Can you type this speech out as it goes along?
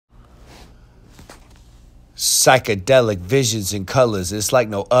Psychedelic visions and colors, it's like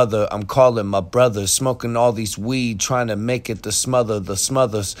no other. I'm calling my brother, smoking all these weed, trying to make it the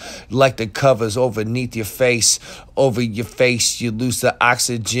smothers, like the covers overneath your face. Over your face, you lose the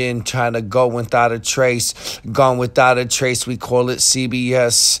oxygen, trying to go without a trace. Gone without a trace, we call it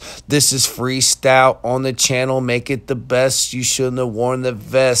CBS. This is freestyle on the channel, make it the best. You shouldn't have worn the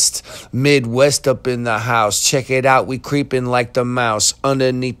vest. Midwest up in the house, check it out, we creeping like the mouse.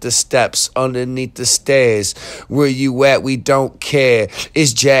 Underneath the steps, underneath the stairs. Where you at, we don't care.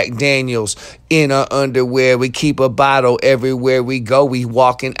 It's Jack Daniels in our underwear. We keep a bottle everywhere we go. We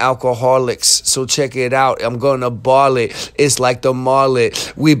walking alcoholics, so check it out. I'm gonna ball it. It's like the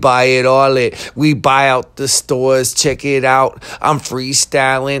marlet. We buy it all it. We buy out the stores. Check it out. I'm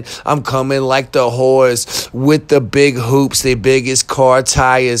freestyling. I'm coming like the whores with the big hoops, the biggest car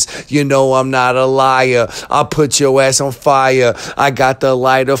tires. You know I'm not a liar. I'll put your ass on fire. I got the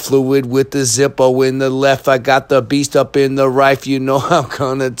lighter fluid with the Zippo in the left. I got the beast up in the right. You know I'm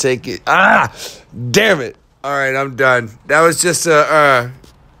gonna take it. Damn it. All right, I'm done. That was just a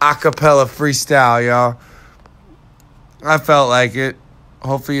acapella freestyle, y'all. I felt like it.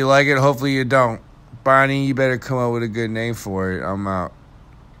 Hopefully you like it. Hopefully you don't. Barney, you better come up with a good name for it. I'm out.